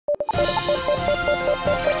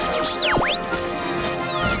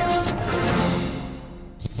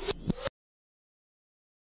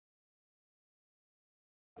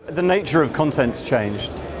The nature of content's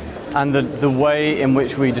changed, and the way in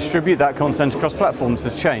which we distribute that content across platforms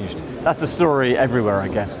has changed. That's the story everywhere, I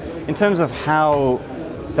guess. In terms of how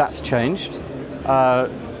that's changed,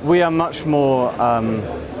 we are much more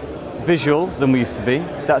visual than we used to be.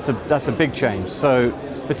 That's a big change. So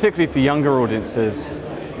particularly for younger audiences,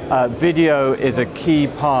 video is a key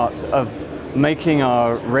part of making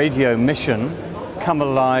our radio mission come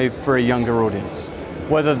alive for a younger audience.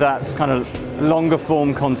 Whether that's kind of longer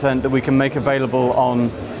form content that we can make available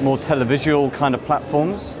on more televisual kind of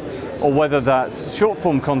platforms, or whether that's short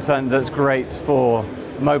form content that's great for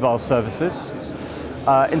mobile services.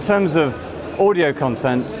 In terms of audio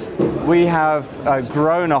content, we have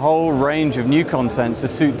grown a whole range of new content to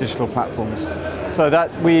suit digital platforms. So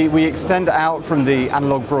that we extend out from the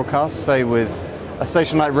analog broadcast, say with a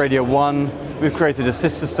station like Radio 1, we've created a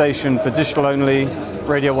sister station for digital only,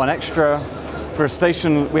 Radio 1 Extra. For a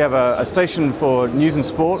station, we have a station for news and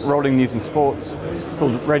sport, rolling news and sport,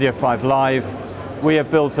 called Radio 5 Live. We have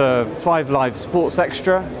built a 5 Live Sports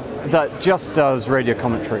Extra that just does radio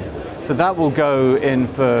commentary. So that will go in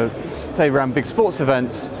for, say, around big sports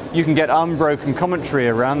events. You can get unbroken commentary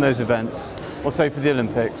around those events, or say for the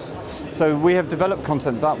Olympics. So we have developed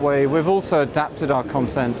content that way. We've also adapted our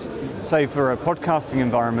content, say, for a podcasting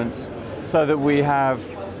environment, so that we have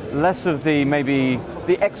less of maybe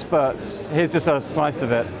the experts, here's just a slice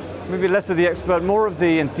of it, maybe less of the expert, more of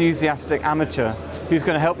the enthusiastic amateur who's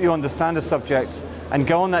going to help you understand a subject and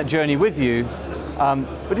go on that journey with you,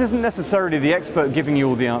 but isn't necessarily the expert giving you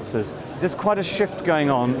all the answers. There's quite a shift going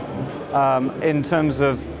on in terms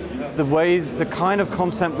of the kind of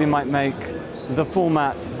content we might make, the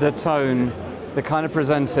format, the tone, the kind of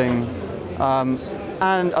presenting,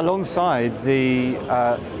 and alongside the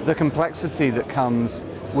complexity that comes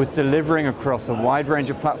with delivering across a wide range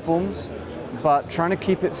of platforms, but trying to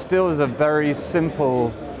keep it still as a very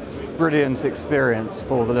simple, brilliant experience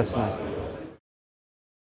for the listener.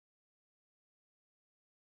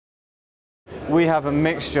 We have a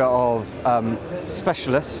mixture of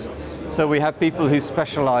specialists, so we have people who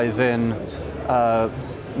specialize in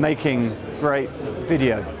making great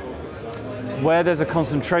video, where there's a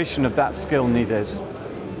concentration of that skill needed.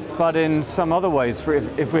 But in some other ways,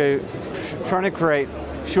 if we're trying to create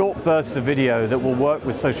short bursts of video that will work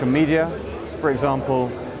with social media, for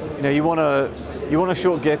example, you want a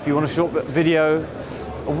short GIF, you want a short video.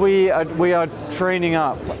 We are training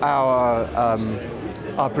up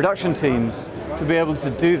our production teams to be able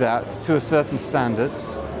to do that to a certain standard.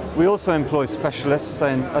 We also employ specialists,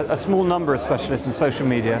 a small number of specialists in social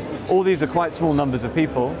media. All these are quite small numbers of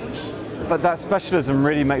people, but that specialism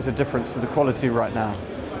really makes a difference to the quality right now.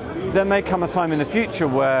 There may come a time in the future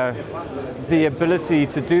where the ability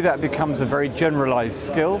to do that becomes a very generalized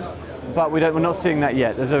skill, but we're not seeing that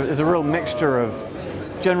yet. There's a real mixture of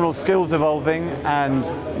general skills evolving and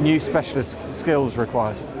new specialist skills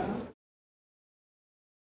required.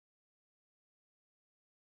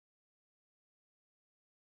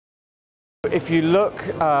 If you look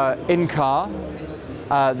in car,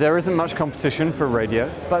 there isn't much competition for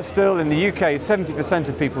radio, but still in the UK, 70%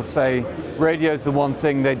 of people say radio is the one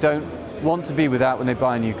thing they don't want to be without when they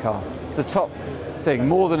buy a new car. It's the top thing,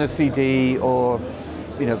 more than a CD or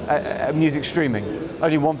music streaming.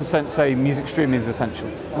 Only 1% say music streaming is essential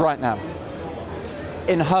right now.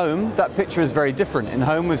 In home, that picture is very different. In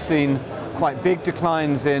home, we've seen quite big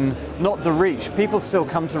declines in not the reach. People still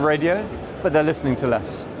come to radio, but they're listening to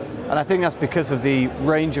less. And I think that's because of the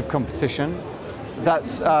range of competition.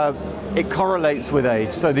 It correlates with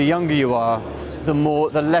age. So the younger you are, the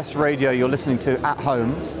less radio you're listening to at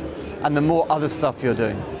home, and the more other stuff you're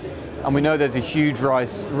doing. And we know there's a huge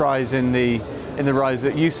rise in the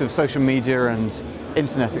use of social media and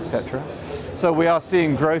internet, etc. So we are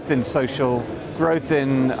seeing growth in social, growth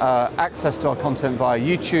in access to our content via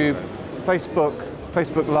YouTube,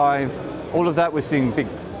 Facebook Live, all of that. We're seeing big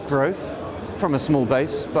growth from a small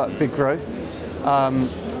base, but big growth.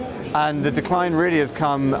 And the decline really has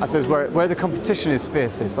come, I suppose, where the competition is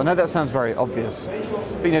fiercest. I know that sounds very obvious,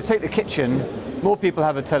 but take the kitchen. More people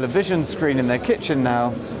have a television screen in their kitchen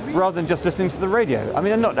now, rather than just listening to the radio. I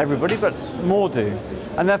mean, not everybody, but more do.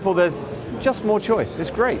 And therefore there's just more choice. It's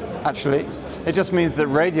great, actually. It just means that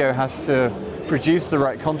radio has to produce the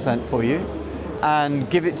right content for you and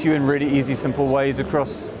give it to you in really easy, simple ways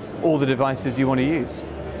across all the devices you want to use.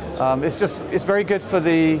 It's very good for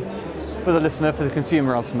the listener, for the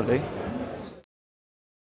consumer ultimately.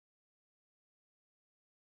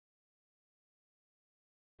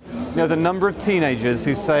 The number of teenagers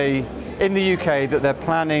who say in the UK that they're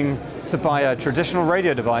planning to buy a traditional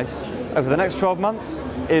radio device over the next 12 months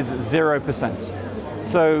is 0%.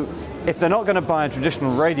 So if they're not going to buy a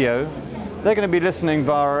traditional radio, they're going to be listening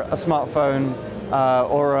via a smartphone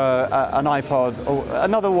or an iPod or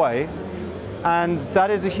another way, and that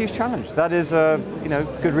is a huge challenge. That is a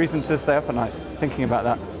good reason to stay up at night thinking about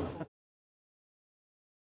that.